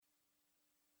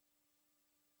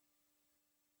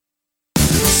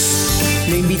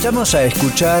invitamos a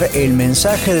escuchar el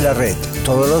mensaje de la red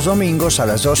todos los domingos a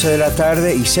las 12 de la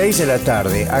tarde y 6 de la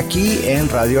tarde aquí en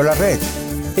Radio La Red.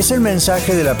 Es el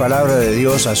mensaje de la palabra de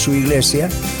Dios a su iglesia,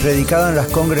 predicado en las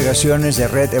congregaciones de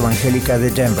Red Evangélica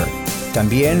de Denver.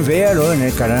 También véalo en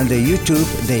el canal de YouTube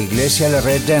de Iglesia La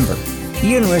Red Denver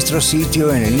y en nuestro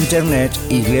sitio en el internet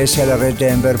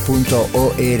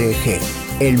iglesialareddenver.org.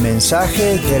 El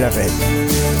mensaje de la red.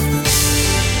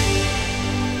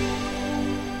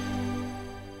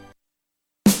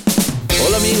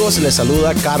 Hola amigos, les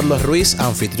saluda Carlos Ruiz,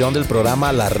 anfitrión del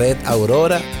programa La Red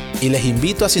Aurora, y les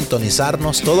invito a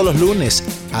sintonizarnos todos los lunes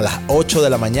a las 8 de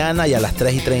la mañana y a las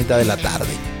 3:30 de la tarde.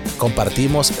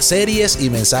 Compartimos series y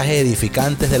mensajes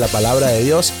edificantes de la palabra de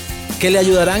Dios que le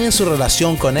ayudarán en su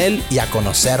relación con Él y a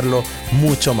conocerlo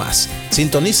mucho más.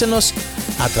 Sintonícenos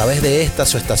a través de esta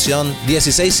su estación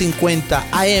 1650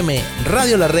 AM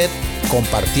Radio La Red,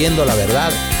 compartiendo la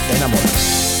verdad en amor.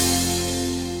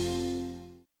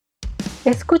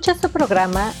 Escucha su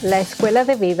programa La Escuela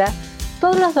de Vida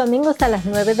todos los domingos a las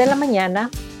 9 de la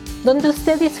mañana, donde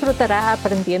usted disfrutará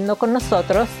aprendiendo con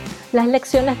nosotros las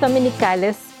lecciones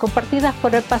dominicales compartidas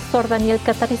por el pastor Daniel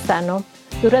Catarizano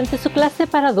durante su clase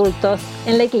para adultos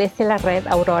en la Iglesia La Red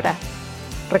Aurora.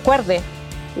 Recuerde,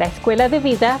 La Escuela de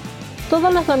Vida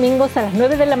todos los domingos a las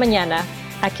 9 de la mañana,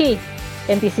 aquí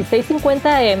en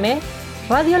 1650 AM,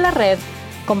 Radio La Red,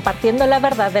 compartiendo la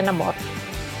verdad en amor.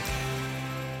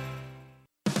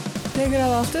 ¿Te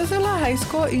graduaste de la high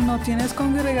school y no tienes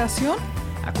congregación?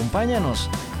 Acompáñanos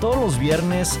todos los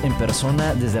viernes en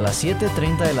persona desde las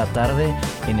 7:30 de la tarde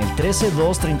en el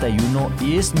 13231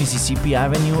 East Mississippi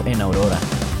Avenue en Aurora.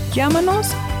 Llámanos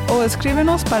o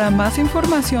escríbenos para más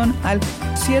información al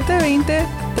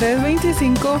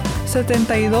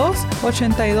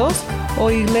 720-325-7282 o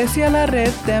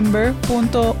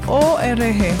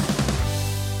iglesialareddenver.org.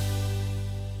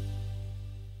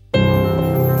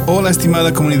 Hola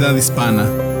estimada comunidad hispana,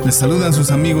 les saludan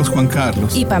sus amigos Juan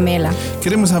Carlos y Pamela.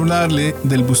 Queremos hablarle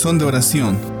del buzón de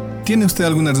oración. ¿Tiene usted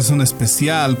alguna razón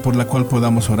especial por la cual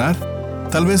podamos orar?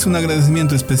 Tal vez un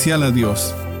agradecimiento especial a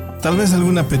Dios, tal vez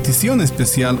alguna petición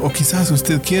especial, o quizás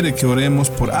usted quiere que oremos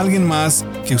por alguien más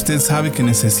que usted sabe que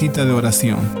necesita de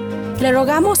oración. Le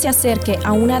rogamos se acerque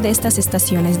a una de estas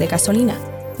estaciones de gasolina.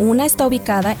 Una está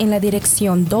ubicada en la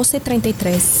dirección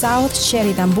 1233 South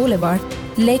Sheridan Boulevard,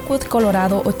 Lakewood,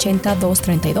 Colorado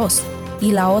 80232,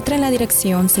 y la otra en la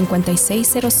dirección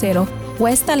 5600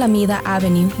 West Alameda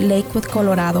Avenue, Lakewood,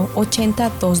 Colorado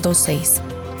 80226.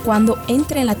 Cuando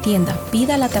entre en la tienda,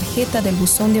 pida la tarjeta del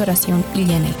buzón de oración y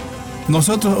llénela.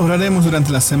 Nosotros oraremos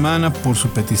durante la semana por su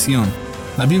petición.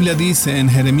 La Biblia dice en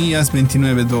Jeremías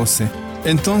 29:12,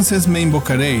 entonces me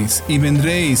invocaréis y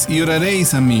vendréis y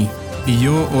oraréis a mí, y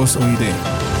yo os oiré.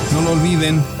 No lo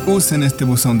olviden, usen este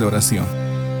buzón de oración.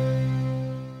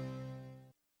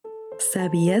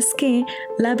 ¿Sabías que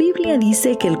la Biblia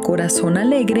dice que el corazón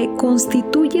alegre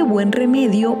constituye buen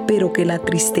remedio, pero que la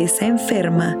tristeza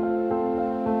enferma?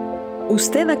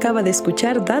 Usted acaba de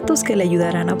escuchar datos que le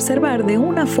ayudarán a observar de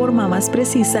una forma más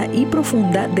precisa y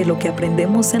profunda de lo que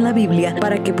aprendemos en la Biblia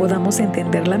para que podamos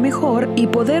entenderla mejor y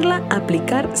poderla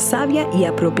aplicar sabia y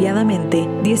apropiadamente.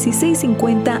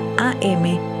 1650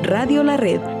 AM, Radio La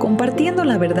Red, compartiendo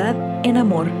la verdad en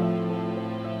amor.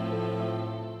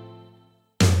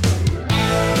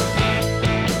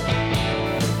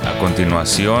 A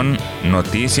continuación,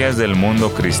 noticias del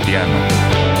mundo cristiano.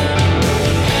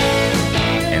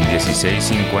 En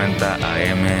 1650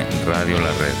 AM Radio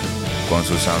La Red, con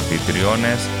sus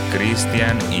anfitriones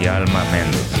Cristian y Alma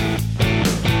Méndez.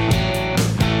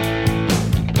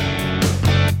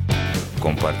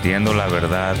 Compartiendo la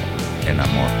verdad en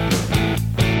amor.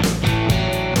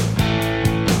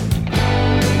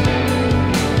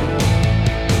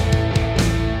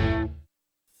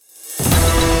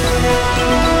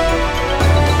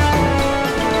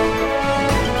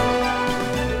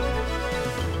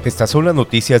 Estas son las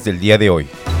noticias del día de hoy.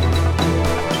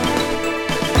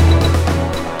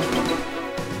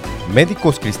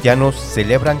 Médicos cristianos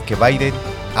celebran que Biden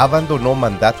abandonó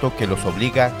mandato que los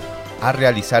obliga a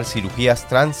realizar cirugías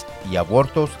trans y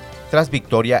abortos tras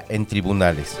victoria en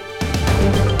tribunales.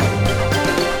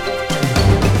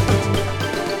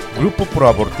 Grupo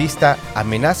proabortista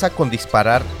amenaza con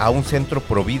disparar a un centro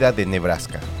provida de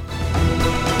Nebraska.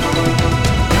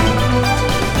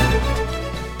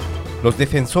 Los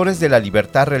defensores de la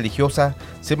libertad religiosa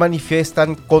se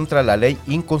manifiestan contra la ley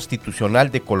inconstitucional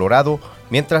de Colorado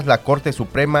mientras la Corte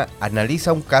Suprema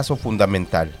analiza un caso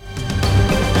fundamental.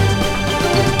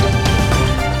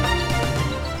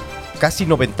 Casi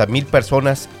 90,000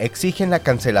 personas exigen la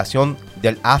cancelación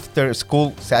del After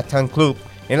School Satan Club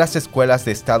en las escuelas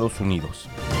de Estados Unidos.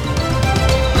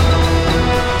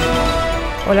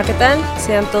 Hola, ¿qué tal?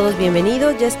 Sean todos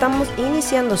bienvenidos. Ya estamos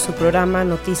iniciando su programa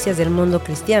Noticias del Mundo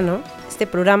Cristiano. Este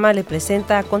programa le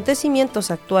presenta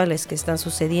acontecimientos actuales que están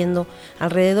sucediendo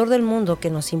alrededor del mundo que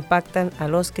nos impactan a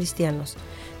los cristianos.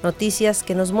 Noticias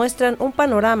que nos muestran un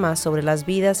panorama sobre las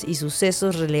vidas y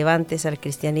sucesos relevantes al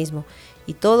cristianismo.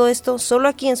 Y todo esto solo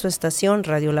aquí en su estación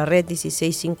Radio La Red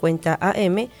 1650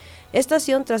 AM,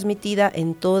 estación transmitida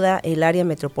en toda el área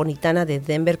metropolitana de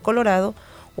Denver, Colorado,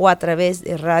 o a través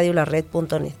de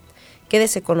radiolared.net.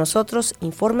 Quédese con nosotros,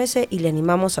 infórmese y le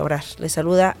animamos a orar. Le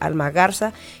saluda Alma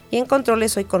Garza y en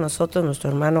controles hoy con nosotros nuestro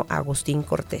hermano Agustín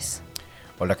Cortés.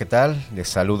 Hola, ¿qué tal? Les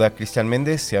saluda Cristian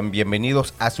Méndez. Sean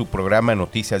bienvenidos a su programa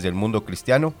Noticias del Mundo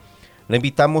Cristiano. Le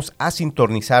invitamos a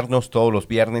sintonizarnos todos los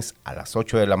viernes a las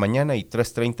 8 de la mañana y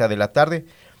 3:30 de la tarde.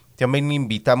 También le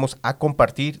invitamos a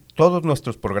compartir todos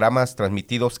nuestros programas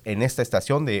transmitidos en esta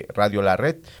estación de Radio La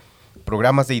Red,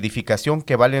 programas de edificación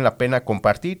que valen la pena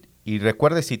compartir. Y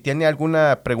recuerde, si tiene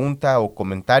alguna pregunta o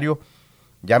comentario,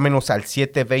 llámenos al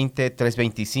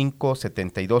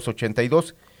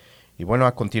 720-325-7282. Y bueno,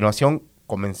 a continuación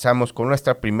comenzamos con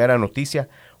nuestra primera noticia,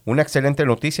 una excelente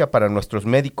noticia para nuestros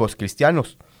médicos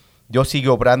cristianos. Dios sigue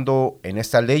obrando en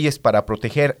estas leyes para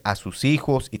proteger a sus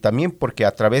hijos y también porque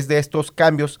a través de estos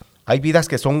cambios hay vidas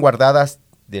que son guardadas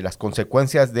de las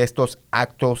consecuencias de estos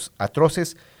actos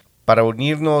atroces. Para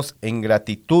unirnos en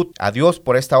gratitud a Dios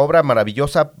por esta obra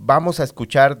maravillosa, vamos a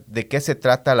escuchar de qué se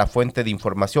trata la fuente de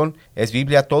información, es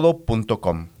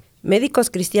bibliatodo.com. Médicos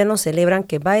cristianos celebran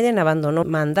que Biden abandonó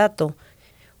mandato.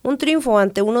 Un triunfo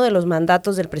ante uno de los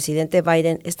mandatos del presidente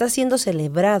Biden está siendo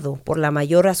celebrado por la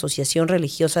mayor asociación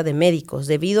religiosa de médicos,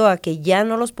 debido a que ya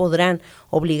no los podrán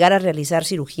obligar a realizar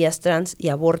cirugías trans y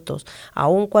abortos,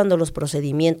 aun cuando los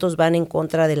procedimientos van en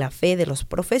contra de la fe de los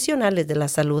profesionales de la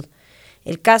salud.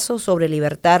 El caso sobre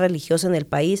libertad religiosa en el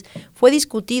país fue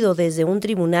discutido desde un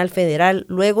tribunal federal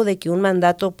luego de que un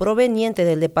mandato proveniente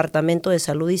del Departamento de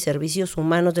Salud y Servicios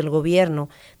Humanos del Gobierno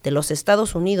de los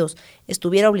Estados Unidos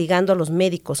estuviera obligando a los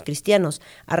médicos cristianos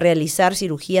a realizar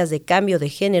cirugías de cambio de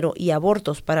género y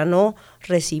abortos para no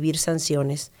recibir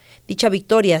sanciones. Dicha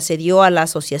victoria se dio a la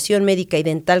Asociación Médica y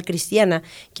Dental Cristiana,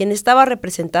 quien estaba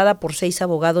representada por 6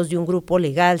 abogados de un grupo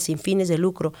legal sin fines de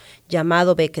lucro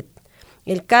llamado Becket.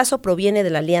 El caso proviene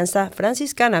de la Alianza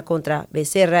Franciscana contra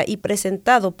Becerra y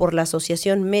presentado por la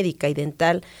Asociación Médica y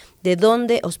Dental, de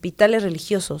donde hospitales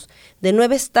religiosos de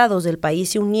 9 estados del país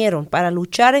se unieron para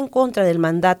luchar en contra del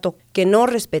mandato que no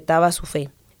respetaba su fe.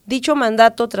 Dicho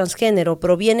mandato transgénero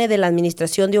proviene de la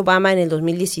administración de Obama en el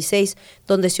 2016,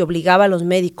 donde se obligaba a los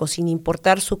médicos, sin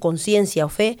importar su conciencia o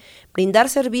fe, brindar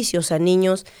servicios a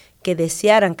niños que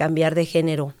desearan cambiar de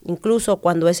género, incluso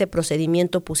cuando ese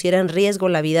procedimiento pusiera en riesgo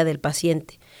la vida del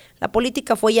paciente. La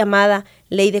política fue llamada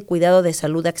Ley de Cuidado de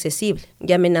Salud Accesible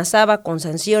y amenazaba con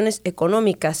sanciones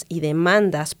económicas y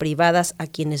demandas privadas a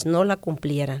quienes no la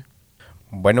cumplieran.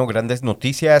 Bueno, grandes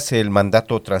noticias, el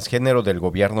mandato transgénero del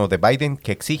gobierno de Biden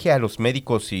que exige a los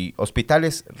médicos y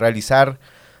hospitales realizar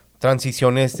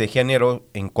transiciones de género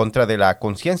en contra de la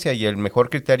conciencia y el mejor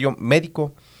criterio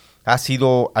médico ha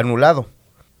sido anulado.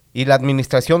 Y la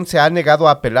administración se ha negado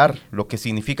a apelar, lo que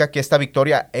significa que esta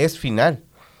victoria es final.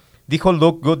 Dijo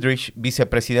Luke Goodrich,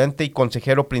 vicepresidente y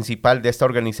consejero principal de esta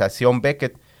organización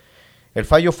Becket. El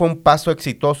fallo fue un paso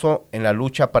exitoso en la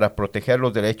lucha para proteger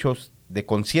los derechos de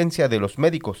conciencia de los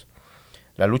médicos.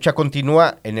 La lucha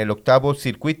continúa en el 8º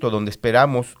circuito, donde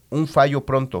esperamos un fallo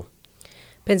pronto.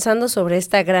 Pensando sobre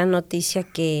esta gran noticia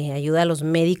que ayuda a los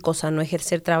médicos a no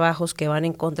ejercer trabajos que van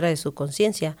en contra de su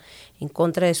conciencia, en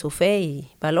contra de su fe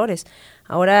y valores,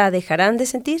 ahora dejarán de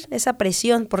sentir esa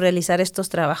presión por realizar estos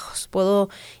trabajos. Puedo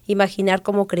imaginar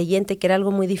como creyente que era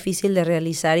algo muy difícil de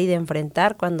realizar y de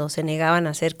enfrentar cuando se negaban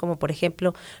a hacer, como por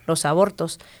ejemplo los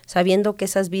abortos, sabiendo que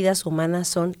esas vidas humanas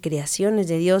son creaciones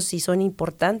de Dios y son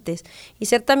importantes, y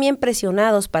ser también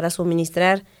presionados para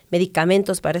suministrar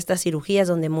medicamentos para estas cirugías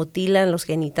donde mutilan los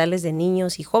genitales de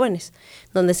niños y jóvenes,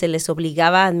 donde se les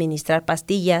obligaba a administrar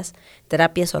pastillas,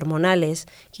 terapias hormonales,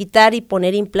 quitar y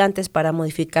poner implantes para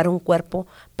modificar un cuerpo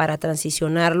para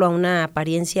transicionarlo a una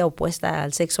apariencia opuesta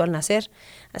al sexo al nacer.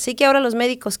 Así que ahora los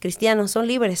médicos cristianos son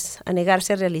libres a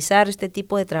negarse a realizar este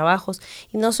tipo de trabajos,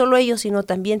 y no solo ellos, sino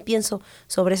también pienso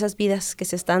sobre esas vidas que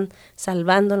se están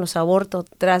salvando en los abortos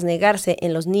tras negarse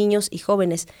en los niños y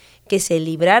jóvenes que se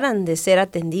libraran de ser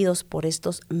atendidos por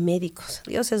estos médicos.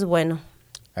 Dios es bueno.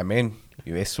 Amén.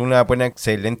 Es una buena,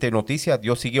 excelente noticia.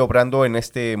 Dios sigue obrando en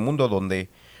este mundo donde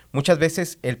muchas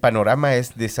veces el panorama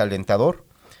es desalentador.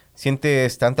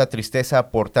 sientes tanta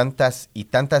tristeza por tantas y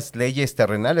tantas leyes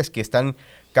terrenales que están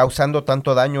causando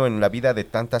tanto daño en la vida de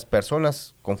tantas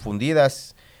personas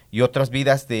confundidas y otras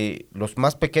vidas de los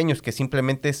más pequeños que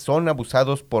simplemente son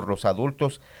abusados por los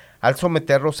adultos al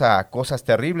someterlos a cosas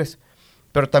terribles.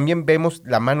 Pero también vemos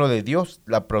la mano de Dios,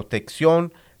 la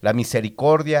protección, la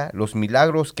misericordia, los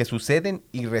milagros que suceden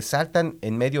y resaltan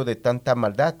en medio de tanta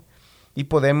maldad. Y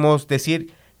podemos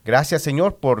decir, gracias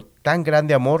Señor por tan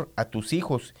grande amor a tus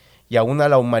hijos y aún a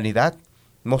la humanidad,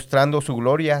 mostrando su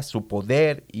gloria, su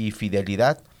poder y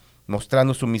fidelidad,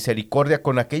 mostrando su misericordia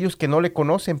con aquellos que no le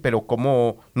conocen, pero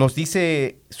como nos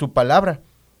dice su palabra,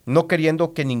 no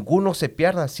queriendo que ninguno se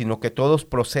pierda, sino que todos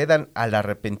procedan al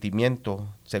arrepentimiento.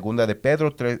 Segunda de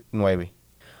Pedro 3:9.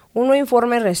 Un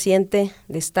informe reciente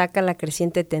destaca la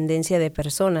creciente tendencia de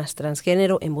personas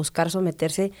transgénero en buscar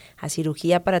someterse a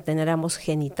cirugía para tener ambos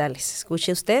genitales.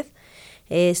 Escuche usted,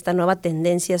 esta nueva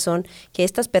tendencia son que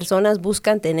estas personas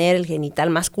buscan tener el genital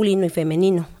masculino y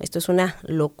femenino. Esto es una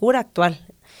locura actual.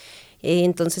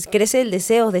 Entonces crece el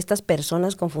deseo de estas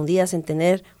personas confundidas en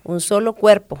tener un solo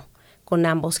cuerpo con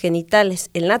ambos genitales,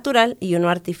 el natural y uno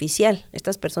artificial.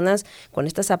 Estas personas con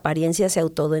estas apariencias se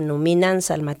autodenominan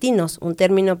salmatinos, un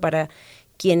término para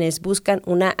quienes buscan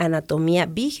una anatomía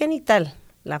bigenital.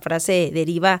 La frase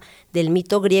deriva del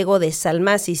mito griego de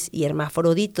Salmacis y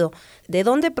Hermafrodito. ¿De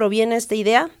dónde proviene esta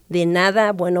idea? De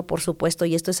nada bueno, por supuesto,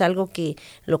 y esto es algo que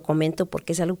lo comento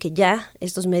porque es algo que ya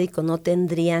estos médicos no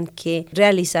tendrían que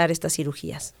realizar estas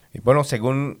cirugías. Y bueno,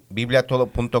 según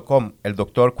bibliatodo.com, el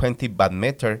doctor Quentin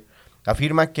Badmeter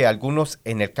afirma que algunos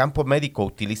en el campo médico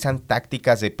utilizan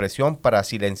tácticas de presión para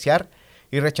silenciar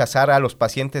y rechazar a los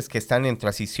pacientes que están en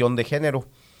transición de género.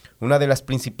 Una de las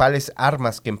principales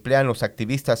armas que emplean los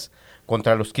activistas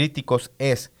contra los críticos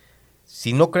es: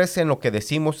 si no crees en lo que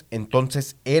decimos,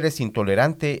 entonces eres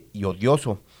intolerante y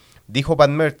odioso, dijo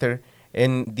Van Merter,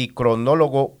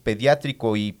 endocrinólogo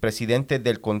pediátrico y presidente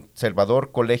del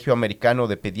conservador Colegio Americano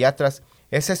de Pediatras.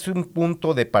 Ese es un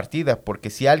punto de partida, porque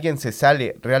si alguien se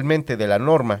sale realmente de la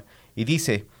norma y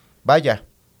dice, vaya,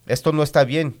 esto no está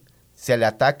bien, se le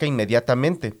ataca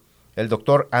inmediatamente. El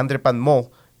doctor Andre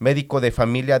Panmo, médico de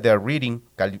familia de Reading,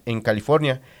 en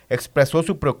California, expresó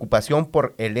su preocupación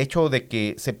por el hecho de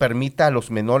que se permita a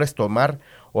los menores tomar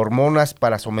hormonas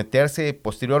para someterse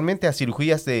posteriormente a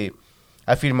cirugías de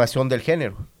afirmación del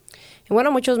género. Bueno,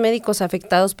 muchos médicos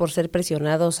afectados por ser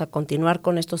presionados a continuar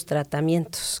con estos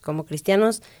tratamientos. Como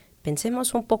cristianos,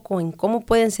 pensemos un poco en cómo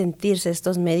pueden sentirse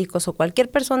estos médicos o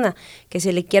cualquier persona que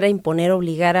se le quiera imponer,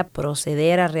 obligar a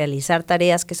proceder a realizar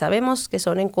tareas que sabemos que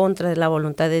son en contra de la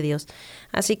voluntad de Dios.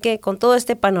 Así que con todo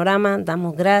este panorama,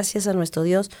 damos gracias a nuestro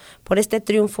Dios por este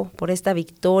triunfo, por esta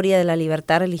victoria de la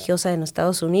libertad religiosa en los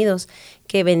Estados Unidos,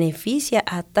 que beneficia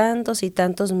a tantos y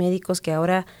tantos médicos que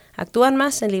ahora actúan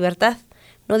más en libertad.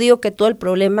 No digo que todo el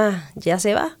problema ya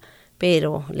se va,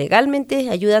 pero legalmente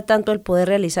ayuda tanto el poder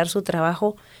realizar su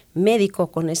trabajo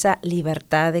médico con esa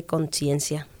libertad de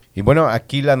conciencia. Y bueno,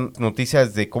 aquí las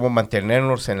noticias de cómo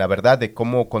mantenernos en la verdad, de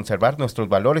cómo conservar nuestros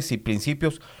valores y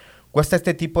principios, cuesta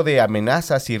este tipo de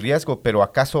amenazas y riesgo, pero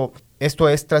 ¿acaso esto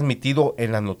es transmitido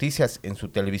en las noticias, en su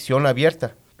televisión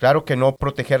abierta? Claro que no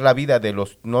proteger la vida de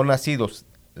los no nacidos,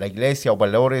 la iglesia o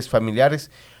valores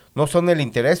familiares no son el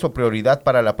interés o prioridad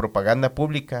para la propaganda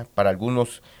pública, para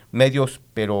algunos medios,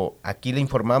 pero aquí le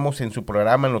informamos en su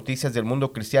programa Noticias del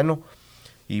Mundo Cristiano.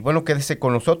 Y bueno, quédese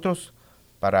con nosotros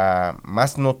para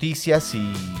más noticias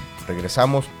y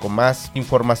regresamos con más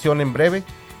información en breve.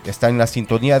 Está en la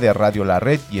sintonía de Radio La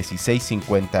Red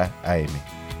 1650 AM.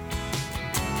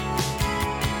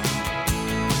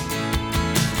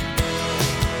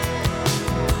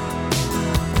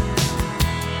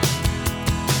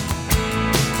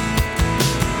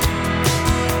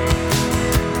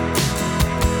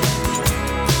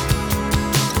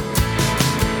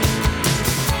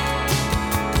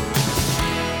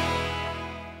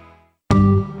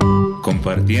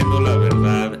 Compartiendo la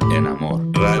verdad en amor.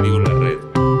 Radio La Red.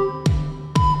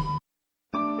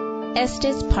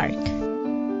 Estes Park.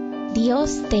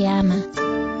 Dios te ama.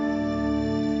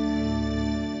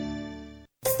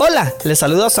 Hola, les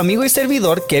saluda a su amigo y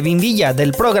servidor Kevin Villa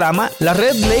del programa La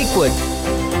Red Lakewood.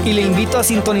 Y le invito a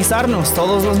sintonizarnos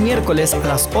todos los miércoles a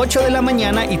las 8 de la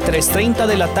mañana y 3:30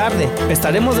 de la tarde.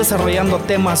 Estaremos desarrollando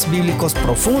temas bíblicos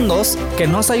profundos que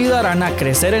nos ayudarán a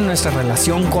crecer en nuestra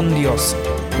relación con Dios.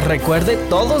 Recuerde,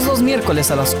 todos los miércoles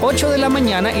a las 8 de la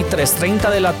mañana y 3:30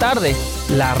 de la tarde,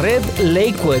 La Red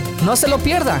Lakewood. No se lo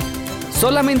pierda.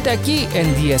 Solamente aquí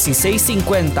en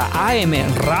 1650 AM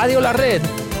Radio La Red,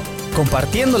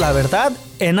 compartiendo la verdad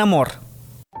en amor.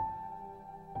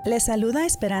 Le saluda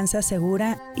Esperanza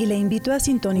Segura y le invito a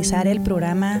sintonizar el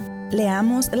programa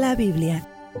Leamos la Biblia,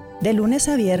 de lunes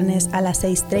a viernes a las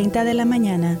 6:30 de la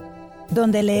mañana,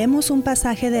 donde leemos un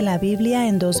pasaje de la Biblia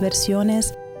en 2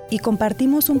 versiones y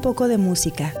compartimos un poco de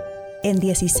música, en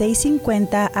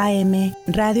 1650 AM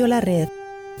Radio La Red,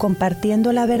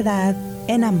 compartiendo la verdad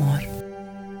en amor.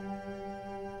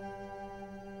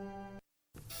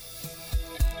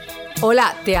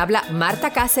 Hola, te habla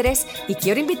Marta Cáceres y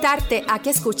quiero invitarte a que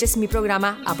escuches mi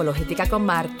programa Apologética con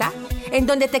Marta, en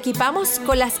donde te equipamos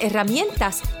con las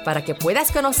herramientas para que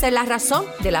puedas conocer la razón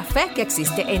de la fe que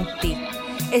existe en ti.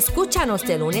 Escúchanos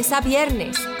de lunes a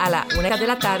viernes a la 1 de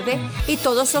la tarde y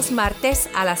todos los martes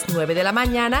a las 9 de la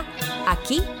mañana,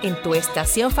 aquí en tu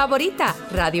estación favorita,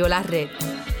 Radio La Red.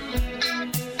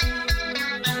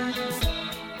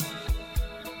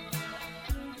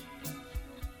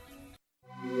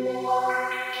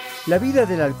 La vida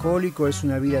del alcohólico es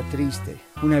una vida triste,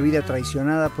 una vida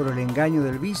traicionada por el engaño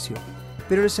del vicio,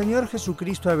 pero el Señor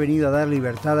Jesucristo ha venido a dar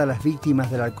libertad a las víctimas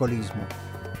del alcoholismo.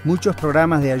 Muchos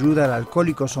programas de ayuda al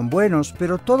alcohólico son buenos,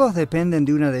 pero todos dependen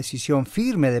de una decisión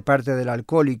firme de parte del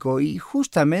alcohólico y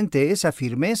justamente esa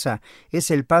firmeza es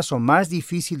el paso más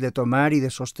difícil de tomar y de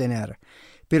sostener.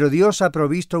 Pero Dios ha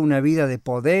provisto una vida de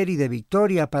poder y de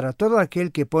victoria para todo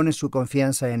aquel que pone su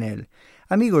confianza en Él.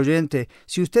 Amigo oyente,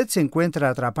 si usted se encuentra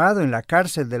atrapado en la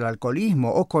cárcel del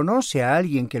alcoholismo o conoce a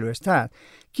alguien que lo está,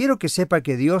 quiero que sepa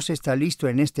que Dios está listo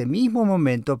en este mismo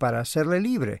momento para hacerle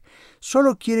libre.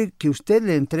 Solo quiere que usted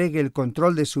le entregue el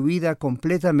control de su vida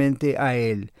completamente a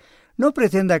Él. No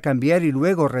pretenda cambiar y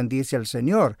luego rendirse al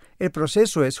Señor. El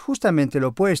proceso es justamente lo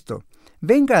opuesto.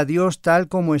 Venga a Dios tal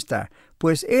como está,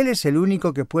 pues Él es el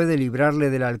único que puede librarle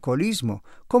del alcoholismo,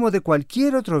 como de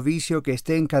cualquier otro vicio que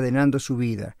esté encadenando su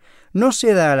vida. No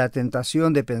ceda a la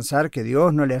tentación de pensar que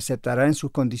Dios no le aceptará en sus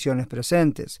condiciones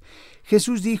presentes.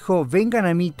 Jesús dijo: «Vengan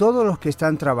a mí todos los que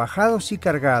están trabajados y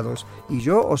cargados, y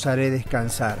yo os haré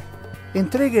descansar».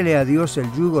 Entréguele a Dios el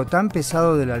yugo tan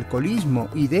pesado del alcoholismo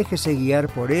y déjese guiar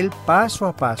por Él paso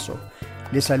a paso.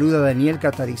 Le saluda Daniel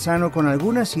Catarizano con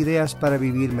algunas ideas para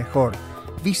vivir mejor.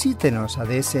 Visítenos a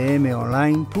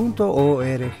dsmonline.org.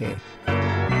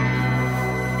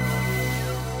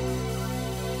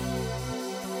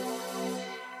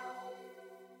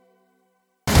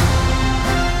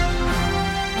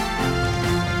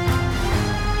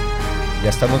 Ya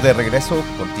estamos de regreso.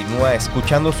 Continúa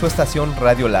escuchando su estación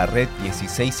Radio La Red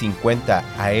 1650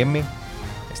 AM,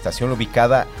 estación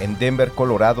ubicada en Denver,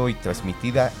 Colorado y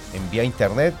transmitida en vía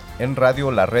internet en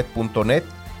radiolared.net.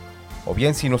 O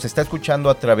bien, si nos está escuchando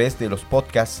a través de los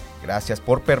podcasts, gracias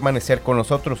por permanecer con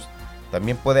nosotros.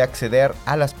 También puede acceder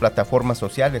a las plataformas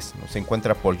sociales. Nos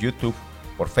encuentra por YouTube,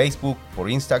 por Facebook,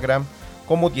 por Instagram,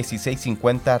 como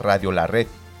 1650 Radio La Red.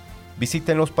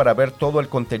 Visítenos para ver todo el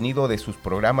contenido de sus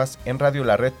programas en Radio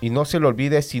La Red. Y no se le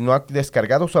olvide, si no ha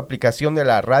descargado su aplicación de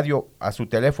la radio a su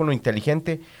teléfono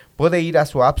inteligente, puede ir a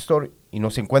su App Store y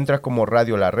nos encuentra como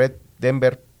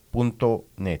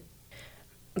radiolareddenver.net.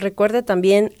 Recuerde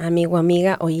también, amigo,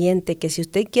 amiga, oyente, que si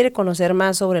usted quiere conocer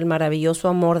más sobre el maravilloso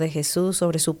amor de Jesús,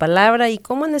 sobre su palabra y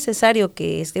cómo es necesario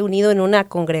que esté unido en una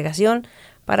congregación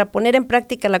para poner en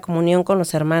práctica la comunión con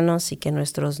los hermanos y que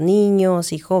nuestros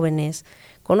niños y jóvenes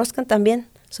conozcan también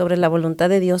sobre la voluntad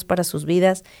de Dios para sus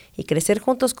vidas y crecer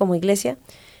juntos como iglesia.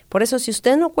 Por eso, si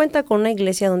usted no cuenta con una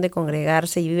iglesia donde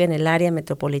congregarse y vive en el área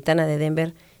metropolitana de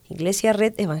Denver, Iglesia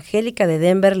Red Evangélica de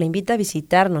Denver le invita a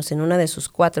visitarnos en una de sus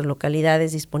 4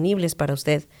 localidades disponibles para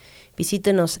usted.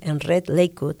 Visítenos en Red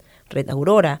Lakewood, Red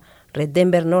Aurora, Red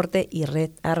Denver Norte y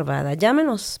Red Arvada.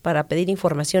 Llámenos para pedir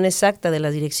información exacta de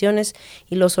las direcciones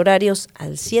y los horarios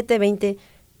al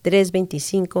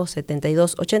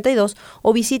 720-325-7282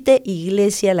 o visite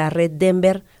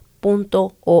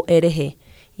iglesialareddenver.org.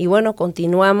 Y bueno,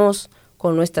 continuamos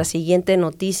con nuestra siguiente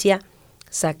noticia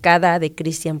sacada de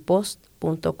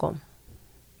ChristianPost.com.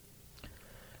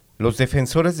 Los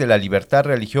defensores de la libertad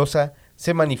religiosa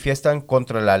se manifiestan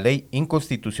contra la ley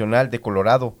inconstitucional de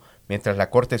Colorado, mientras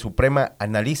la Corte Suprema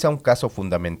analiza un caso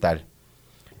fundamental.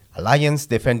 Alliance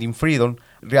Defending Freedom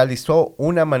realizó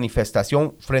una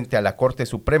manifestación frente a la Corte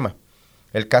Suprema.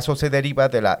 El caso se deriva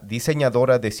de la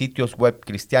diseñadora de sitios web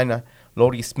cristiana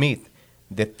Lori Smith,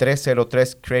 de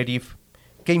 303 Creative,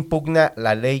 que impugna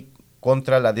la ley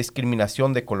contra la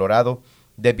discriminación de Colorado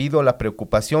debido a la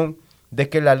preocupación de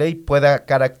que la ley pueda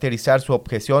caracterizar su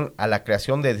objeción a la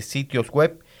creación de sitios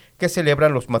web que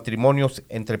celebran los matrimonios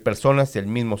entre personas del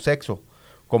mismo sexo,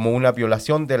 como una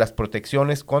violación de las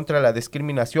protecciones contra la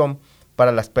discriminación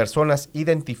para las personas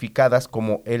identificadas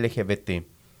como LGBT.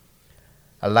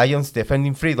 Alliance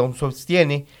Defending Freedom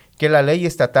sostiene que la ley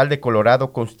estatal de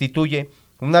Colorado constituye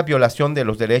una violación de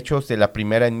los derechos de la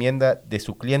primera enmienda de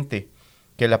su cliente,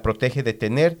 que la protege de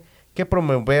tener que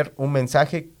promover un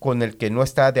mensaje con el que no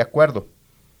está de acuerdo.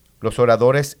 Los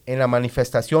oradores en la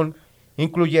manifestación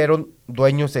incluyeron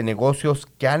dueños de negocios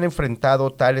que han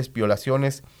enfrentado tales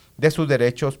violaciones de sus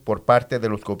derechos por parte de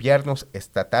los gobiernos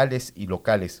estatales y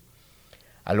locales.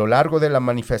 A lo largo de la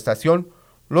manifestación,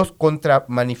 los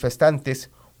contramanifestantes,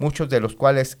 muchos de los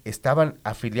cuales estaban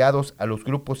afiliados a los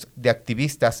grupos de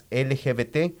activistas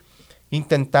LGBT,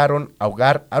 intentaron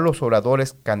ahogar a los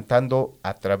oradores cantando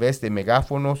a través de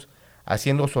megáfonos,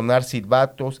 haciendo sonar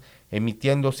silbatos,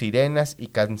 emitiendo sirenas y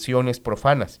canciones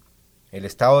profanas. El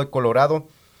estado de Colorado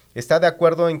está de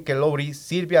acuerdo en que Lori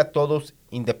sirve a todos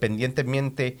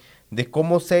independientemente de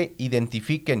cómo se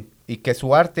identifiquen y que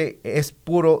su arte es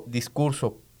puro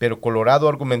discurso, pero Colorado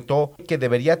argumentó que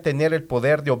debería tener el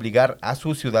poder de obligar a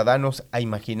sus ciudadanos a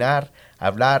imaginar,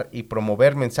 hablar y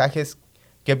promover mensajes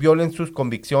que violen sus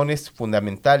convicciones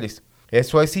fundamentales.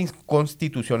 Eso es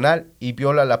inconstitucional y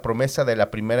viola la promesa de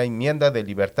la primera enmienda de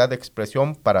libertad de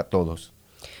expresión para todos.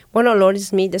 Bueno, Lori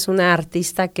Smith es una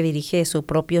artista que dirige su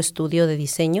propio estudio de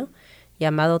diseño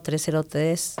llamado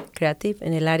 303 Creative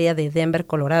en el área de Denver,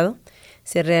 Colorado.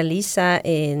 Se realiza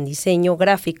en diseño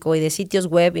gráfico y de sitios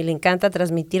web y le encanta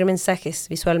transmitir mensajes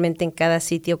visualmente en cada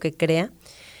sitio que crea.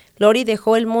 Lori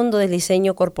dejó el mundo del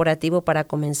diseño corporativo para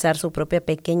comenzar su propia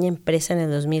pequeña empresa en el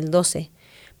 2012,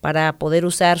 para poder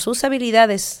usar sus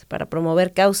habilidades para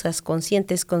promover causas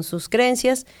conscientes con sus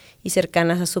creencias y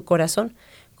cercanas a su corazón,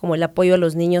 como el apoyo a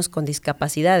los niños con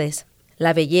discapacidades,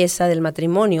 la belleza del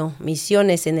matrimonio,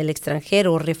 misiones en el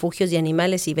extranjero, refugios de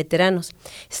animales y veteranos.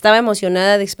 Estaba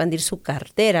emocionada de expandir su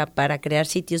cartera para crear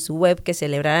sitios web que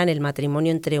celebraran el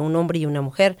matrimonio entre un hombre y una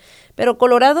mujer, pero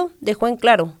Colorado dejó en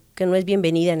claro que no es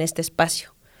bienvenida en este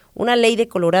espacio. Una ley de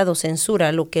Colorado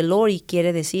censura lo que Lori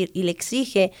quiere decir y le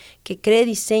exige que cree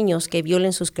diseños que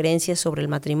violen sus creencias sobre el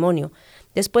matrimonio.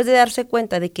 Después de darse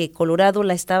cuenta de que Colorado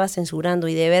la estaba censurando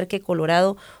y de ver que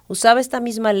Colorado usaba esta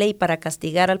misma ley para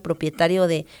castigar al propietario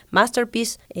de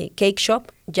Masterpiece Cake Shop,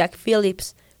 Jack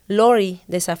Phillips, Lori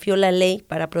desafió la ley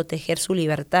para proteger su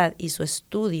libertad y su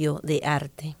estudio de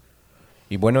arte.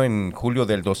 Y bueno, en julio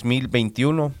del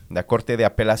 2021, la Corte de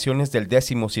Apelaciones del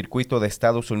 10º Circuito de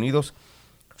Estados Unidos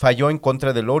falló en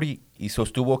contra de Lori y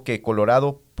sostuvo que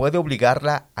Colorado puede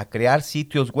obligarla a crear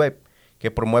sitios web que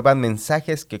promuevan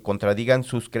mensajes que contradigan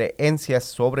sus creencias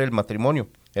sobre el matrimonio.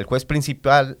 El juez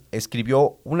principal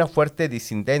escribió una fuerte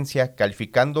disidencia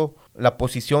calificando la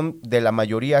posición de la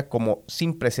mayoría como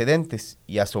sin precedentes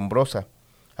y asombrosa,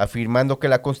 afirmando que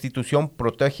la Constitución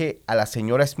protege a la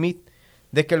señora Smith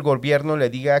de que el gobierno le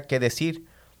diga qué decir.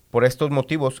 Por estos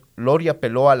motivos, Lori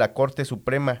apeló a la Corte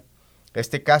Suprema.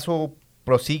 Este caso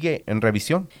prosigue en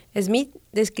revisión. Smith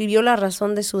describió la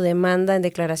razón de su demanda en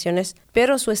declaraciones,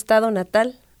 pero su estado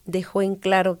natal dejó en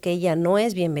claro que ella no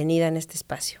es bienvenida en este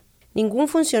espacio. Ningún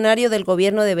funcionario del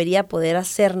gobierno debería poder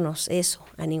hacernos eso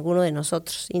a ninguno de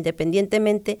nosotros,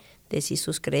 independientemente de si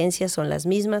sus creencias son las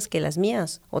mismas que las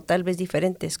mías o tal vez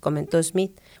diferentes, comentó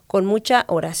Smith. Con mucha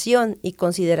oración y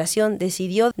consideración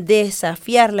decidió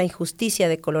desafiar la injusticia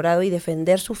de Colorado y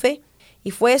defender su fe,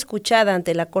 y fue escuchada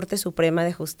ante la Corte Suprema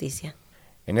de Justicia.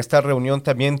 En esta reunión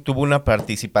también tuvo una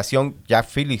participación Jack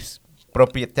Phillips,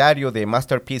 propietario de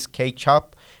Masterpiece Cake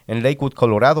Shop en Lakewood,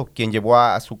 Colorado, quien llevó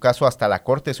a su caso hasta la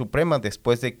Corte Suprema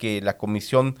después de que la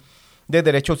Comisión de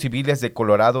Derechos Civiles de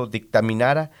Colorado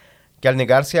dictaminara que al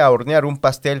negarse a hornear un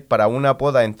pastel para una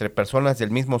boda entre personas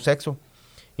del mismo sexo,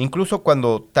 incluso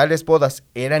cuando tales bodas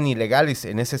eran ilegales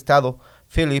en ese estado,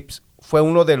 Phillips fue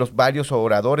uno de los varios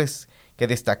oradores que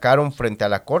destacaron frente a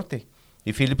la Corte,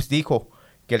 y Phillips dijo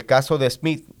que el caso de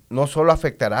Smith no solo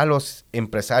afectará a los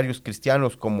empresarios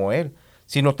cristianos como él,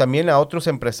 sino también a otros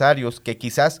empresarios que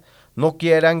quizás no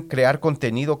quieran crear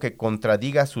contenido que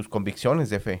contradiga sus convicciones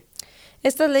de fe.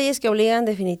 Estas leyes que obligan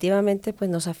definitivamente pues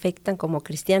nos afectan como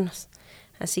cristianos.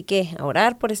 Así que a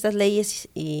orar por estas leyes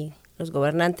y los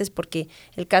gobernantes, porque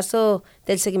el caso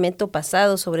del segmento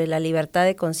pasado sobre la libertad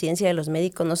de conciencia de los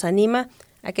médicos nos anima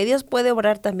a que Dios puede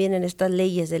obrar también en estas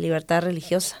leyes de libertad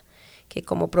religiosa, que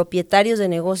como propietarios de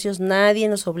negocios nadie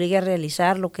nos obligue a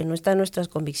realizar lo que no está en nuestras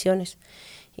convicciones.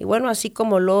 Y bueno, así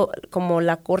como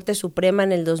la Corte Suprema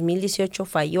en el 2018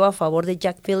 falló a favor de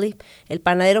Jack Phillips, el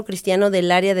panadero cristiano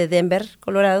del área de Denver,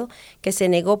 Colorado, que se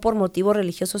negó por motivos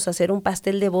religiosos a hacer un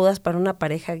pastel de bodas para una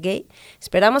pareja gay,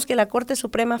 esperamos que la Corte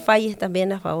Suprema falle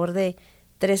también a favor de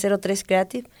 303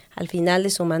 Creative al final de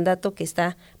su mandato, que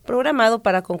está programado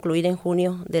para concluir en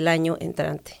junio del año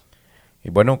entrante. Y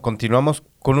bueno, continuamos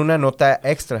con una nota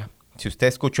extra. Si usted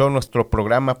escuchó nuestro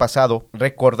programa pasado,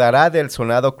 recordará del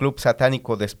sonado club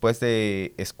satánico después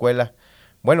de escuela,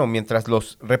 Bueno, mientras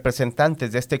los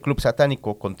representantes de este club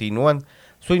satánico continúan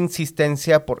su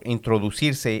insistencia por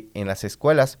introducirse en las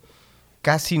escuelas,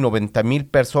 casi 90,000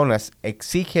 personas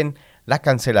exigen la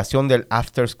cancelación del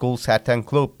After School Satan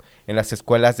Club en las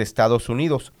escuelas de Estados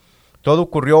Unidos. Todo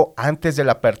ocurrió antes de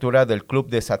la apertura del Club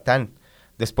de Satán,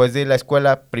 después de la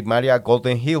escuela primaria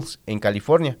Golden Hills en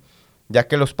California, ya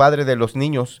que los padres de los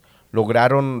niños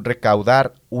lograron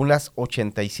recaudar unas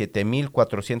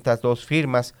 87,402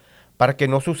 firmas para que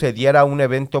no sucediera un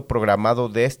evento programado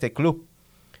de este club.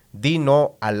 Di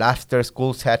no al After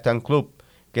School Satan Club,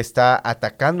 que está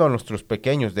atacando a nuestros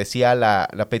pequeños, decía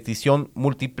la petición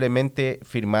múltiplemente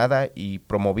firmada y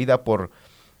promovida por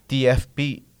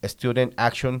TFP Student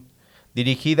Action,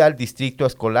 dirigida al distrito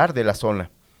escolar de la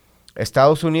zona.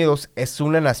 Estados Unidos es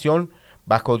una nación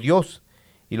bajo Dios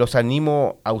y los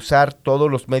animo a usar todos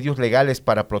los medios legales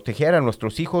para proteger a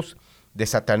nuestros hijos de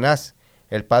Satanás.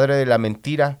 El padre de la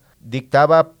mentira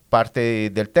dictaba parte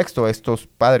del texto a estos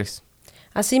padres.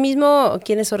 Asimismo,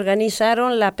 quienes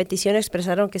organizaron la petición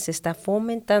expresaron que se está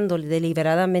fomentando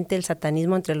deliberadamente el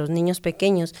satanismo entre los niños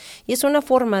pequeños y es una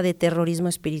forma de terrorismo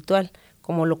espiritual,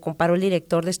 como lo comparó el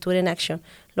director de Student Action.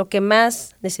 Lo que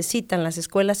más necesitan las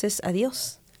escuelas es a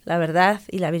Dios, la verdad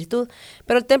y la virtud,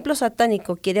 pero el templo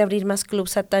satánico quiere abrir más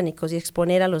clubes satánicos y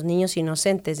exponer a los niños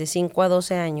inocentes de 5 a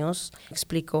 12 años,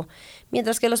 explicó,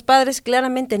 mientras que los padres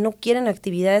claramente no quieren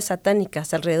actividades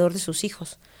satánicas alrededor de sus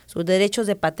hijos. Sus derechos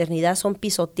de paternidad son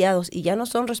pisoteados y ya no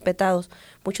son respetados.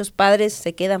 Muchos padres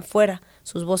se quedan fuera,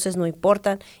 sus voces no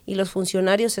importan y los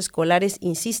funcionarios escolares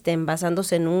insisten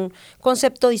basándose en un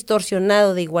concepto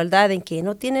distorsionado de igualdad en que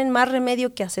no tienen más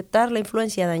remedio que aceptar la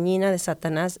influencia dañina de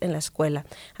Satanás en la escuela,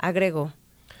 agregó.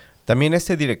 También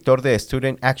este director de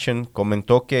Student Action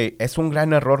comentó que es un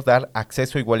gran error dar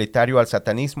acceso igualitario al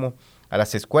satanismo a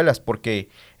las escuelas porque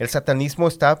el satanismo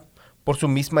está por su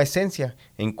misma esencia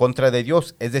en contra de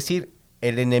Dios, es decir,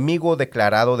 el enemigo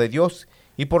declarado de Dios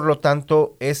y por lo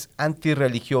tanto es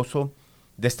antirreligioso.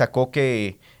 Destacó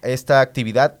que esta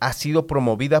actividad ha sido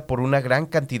promovida por una gran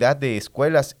cantidad de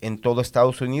escuelas en todo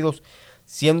Estados Unidos,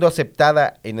 siendo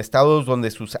aceptada en estados donde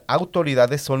sus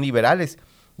autoridades son liberales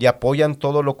y apoyan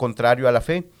todo lo contrario a la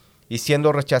fe, y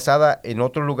siendo rechazada en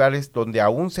otros lugares donde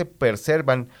aún se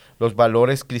preservan los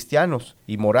valores cristianos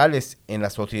y morales en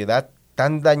la sociedad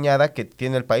tan dañada que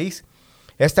tiene el país.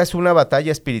 Esta es una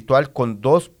batalla espiritual con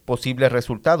dos posibles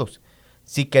resultados.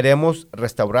 Si queremos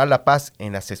restaurar la paz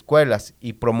en las escuelas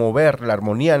y promover la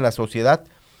armonía en la sociedad,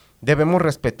 debemos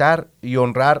respetar y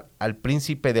honrar al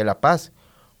príncipe de la paz.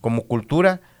 Como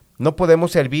cultura, no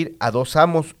podemos servir a dos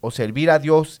amos, o servir a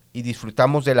Dios y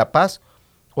disfrutamos de la paz,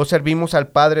 o servimos al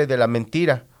padre de la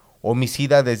mentira,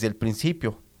 homicida desde el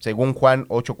principio, según Juan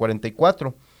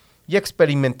 8:44, y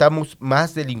experimentamos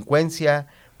más delincuencia,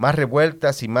 más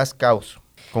revueltas y más caos,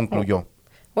 concluyó.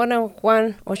 Bueno,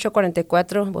 Juan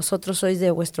 8:44, vosotros sois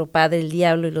de vuestro padre el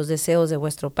diablo y los deseos de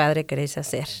vuestro padre queréis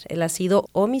hacer. Él ha sido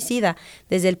homicida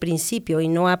desde el principio y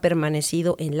no ha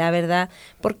permanecido en la verdad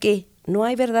porque no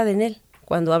hay verdad en él.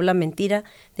 Cuando habla mentira,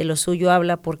 de lo suyo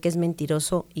habla porque es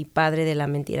mentiroso y padre de la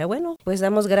mentira. Bueno, pues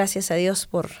damos gracias a Dios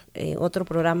por otro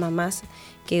programa más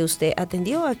que usted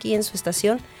atendió aquí en su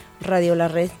estación Radio La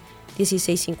Red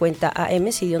 1650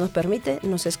 AM. Si Dios nos permite,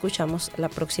 nos escuchamos la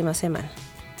próxima semana.